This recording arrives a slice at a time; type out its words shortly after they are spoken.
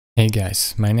Hey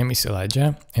guys, my name is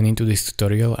Elijah, and in today's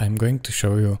tutorial I'm going to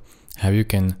show you how you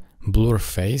can blur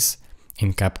face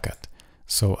in CapCut.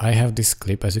 So I have this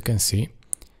clip, as you can see,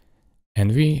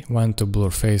 and we want to blur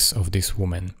face of this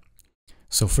woman.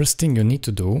 So first thing you need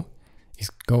to do is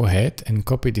go ahead and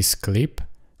copy this clip.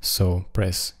 So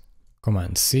press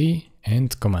Command C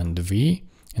and Command V,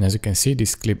 and as you can see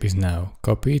this clip is now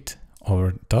copied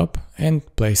over top, and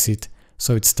place it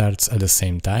so it starts at the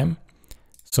same time.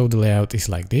 So the layout is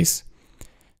like this.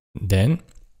 Then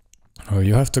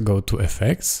you have to go to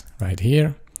Effects right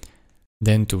here,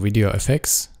 then to Video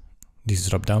Effects, this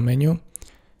drop down menu,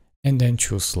 and then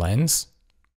choose Lens,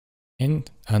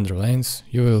 and under Lens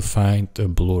you will find a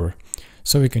blur.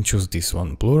 So you can choose this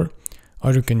one, blur,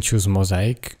 or you can choose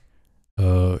Mosaic.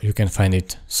 You can find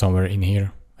it somewhere in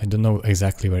here. I don't know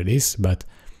exactly where it is, but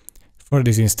for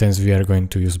this instance we are going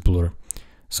to use blur.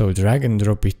 So drag and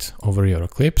drop it over your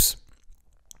clips.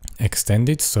 Extend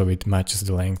it so it matches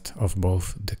the length of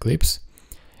both the clips,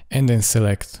 and then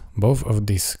select both of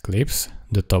these clips,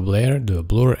 the top layer, the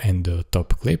blur, and the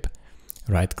top clip.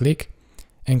 Right click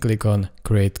and click on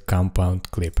Create Compound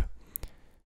Clip.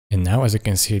 And now, as you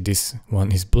can see, this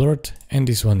one is blurred and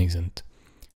this one isn't.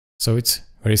 So it's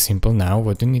very simple. Now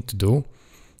what you need to do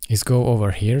is go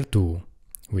over here to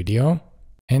Video,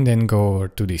 and then go over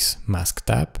to this Mask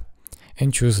tab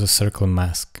and choose a circle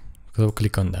mask. So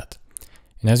click on that.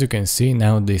 And as you can see,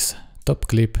 now this top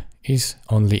clip is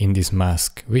only in this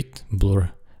mask with blur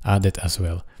added as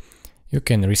well. You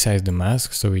can resize the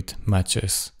mask so it match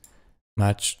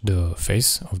the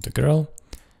face of the girl.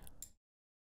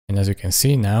 And as you can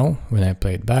see now, when I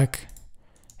play it back,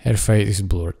 her face is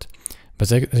blurred.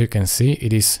 But as you can see,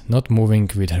 it is not moving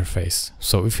with her face.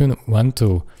 So if you want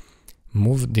to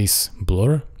move this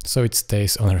blur so it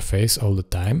stays on her face all the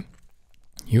time,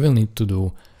 you will need to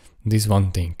do this one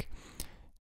thing.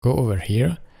 Go over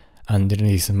here under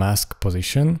this mask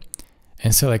position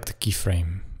and select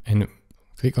keyframe, and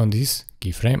click on this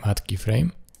keyframe, add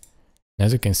keyframe.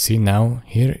 As you can see now,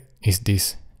 here is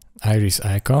this iris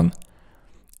icon,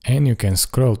 and you can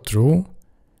scroll through,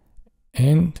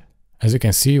 and as you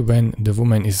can see, when the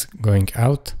woman is going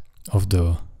out of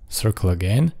the circle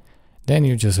again, then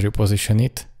you just reposition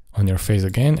it on your face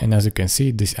again, and as you can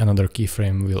see, this another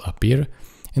keyframe will appear,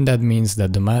 and that means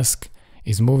that the mask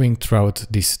is moving throughout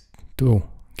these two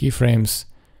keyframes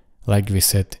like we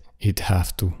said it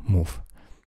have to move.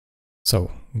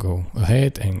 So go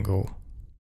ahead and go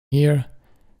here,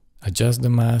 adjust the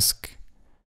mask,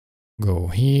 go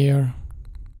here.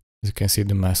 As you can see,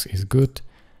 the mask is good.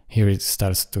 Here it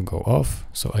starts to go off,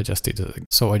 so adjust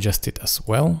it as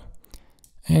well,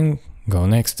 and go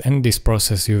next. And this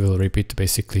process you will repeat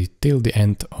basically till the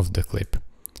end of the clip.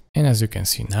 And as you can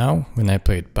see now, when I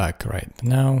play it back right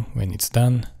now, when it's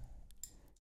done,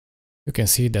 you can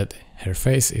see that her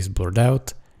face is blurred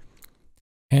out,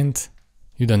 and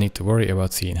you don't need to worry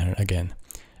about seeing her again.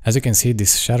 As you can see,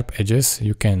 these sharp edges,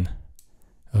 you can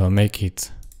make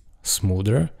it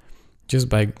smoother just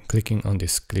by clicking on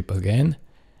this clip again,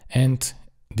 and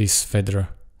this feather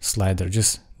slider,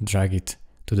 just drag it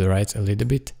to the right a little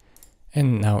bit,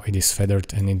 and now it is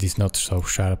feathered and it is not so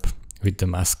sharp with the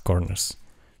mask corners.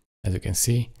 As you can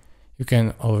see, you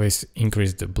can always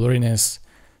increase the blurriness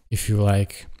if you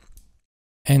like.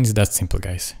 And it's that simple,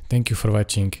 guys. Thank you for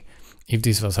watching. If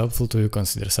this was helpful to you,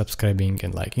 consider subscribing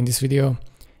and liking this video,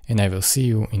 and I will see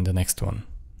you in the next one.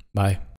 Bye.